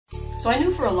So I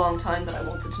knew for a long time that I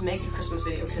wanted to make a Christmas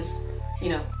video because, you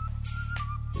know,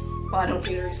 well, I don't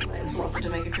need a reason, I just wanted to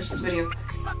make a Christmas video.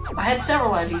 I had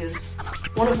several ideas,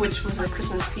 one of which was a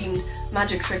Christmas-themed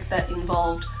magic trick that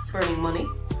involved burning money.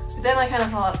 But then I kind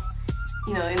of thought,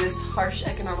 you know, in this harsh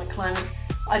economic climate,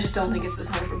 I just don't think it's the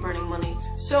time for burning money.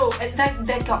 So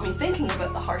that got me thinking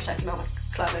about the harsh economic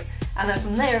climate, and then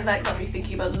from there that got me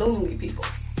thinking about lonely people.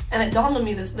 And it dawned on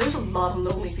me that there's a lot of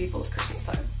lonely people at Christmas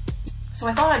time. So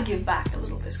I thought I'd give back a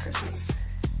little this Christmas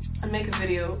and make a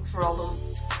video for all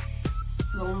those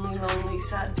lonely,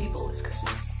 sad people this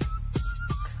Christmas.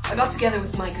 I got together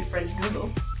with my good friend Google.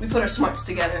 We put our smarts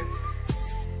together.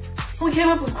 And we came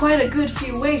up with quite a good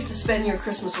few ways to spend your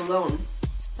Christmas alone.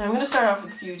 Now I'm going to start off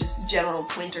with a few just general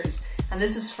pointers, and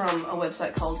this is from a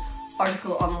website called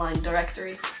Article Online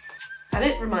Directory. And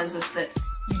it reminds us that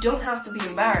you don't have to be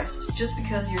embarrassed just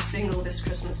because you're single this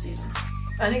Christmas season.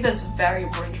 I think that's very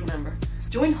important to remember.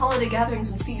 Join holiday gatherings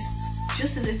and feasts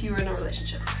just as if you were in a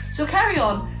relationship. So carry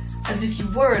on as if you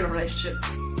were in a relationship,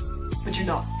 but you're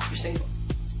not, you're single.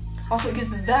 Also, it gives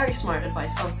the very smart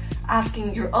advice of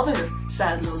asking your other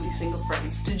sad, lonely single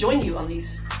friends to join you on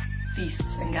these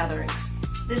feasts and gatherings.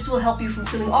 This will help you from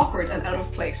feeling awkward and out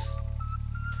of place.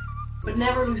 But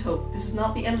never lose hope. This is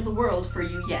not the end of the world for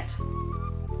you yet.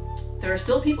 There are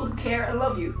still people who care and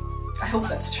love you. I hope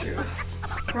that's true.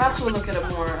 Perhaps we'll look at a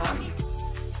more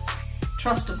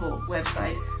trustable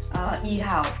website,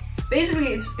 eHow. Basically,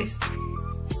 it's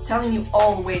telling you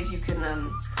all the ways you can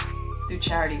do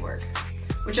charity work,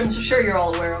 which I'm sure you're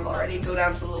all aware of already. Go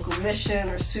down to the local mission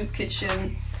or soup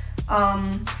kitchen.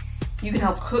 You can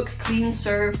help cook, clean,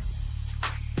 serve.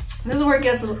 This is where it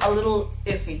gets a little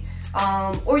iffy.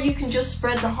 Or you can just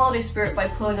spread the holiday spirit by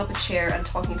pulling up a chair and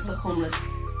talking to the homeless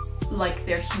like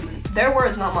they're human. Their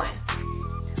words, not mine.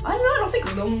 I don't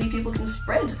think lonely people can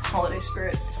spread holiday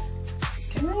spirit.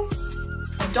 Can they?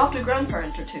 Adopt a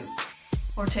grandparent or two.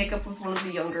 Or take up with one of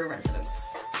the younger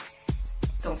residents.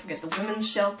 Don't forget the women's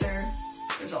shelter.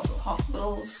 There's also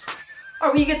hospitals.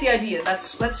 Or you get the idea.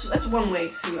 That's one way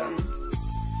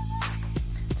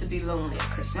to be lonely at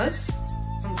Christmas.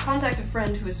 Contact a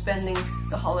friend who is spending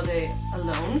the holiday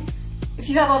alone. If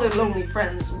you have other lonely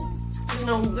friends,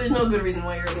 there's no good reason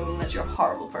why you're alone unless you're a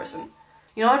horrible person.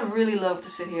 You know, I'd really love to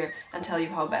sit here and tell you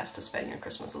how best to spend your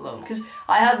Christmas alone, because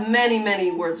I have many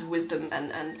words of wisdom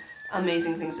and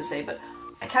amazing things to say, but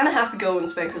I kind of have to go and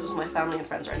spend Christmas with my family and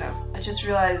friends right now. I just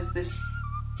realized this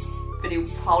video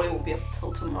probably won't be up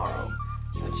till tomorrow,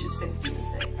 which is St. Stephen's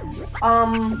Day.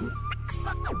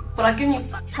 But I've given you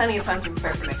plenty of time to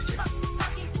prepare for next year.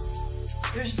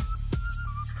 There's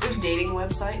dating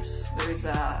websites. There's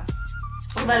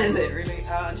well, that is it really.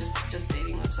 Just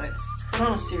dating websites. But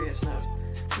on a serious note,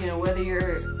 you know, whether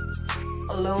you're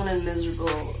alone and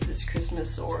miserable this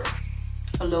Christmas, or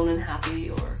alone and happy,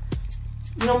 or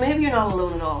you know, maybe you're not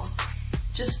alone at all.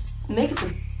 Just make it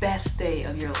the best day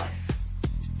of your life.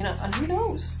 You know, and who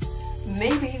knows?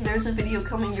 Maybe there's a video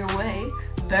coming your way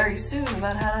very soon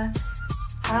about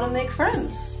how to make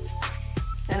friends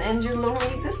and end your lonely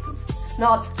existence.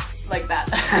 Not like that.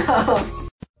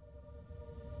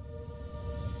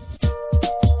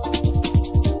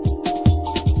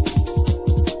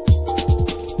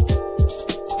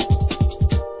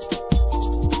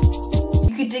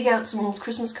 You could dig out some old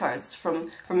Christmas cards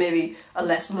from maybe a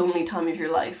less lonely time of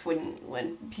your life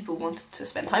when people wanted to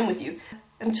spend time with you,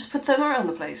 and just put them around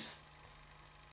the place.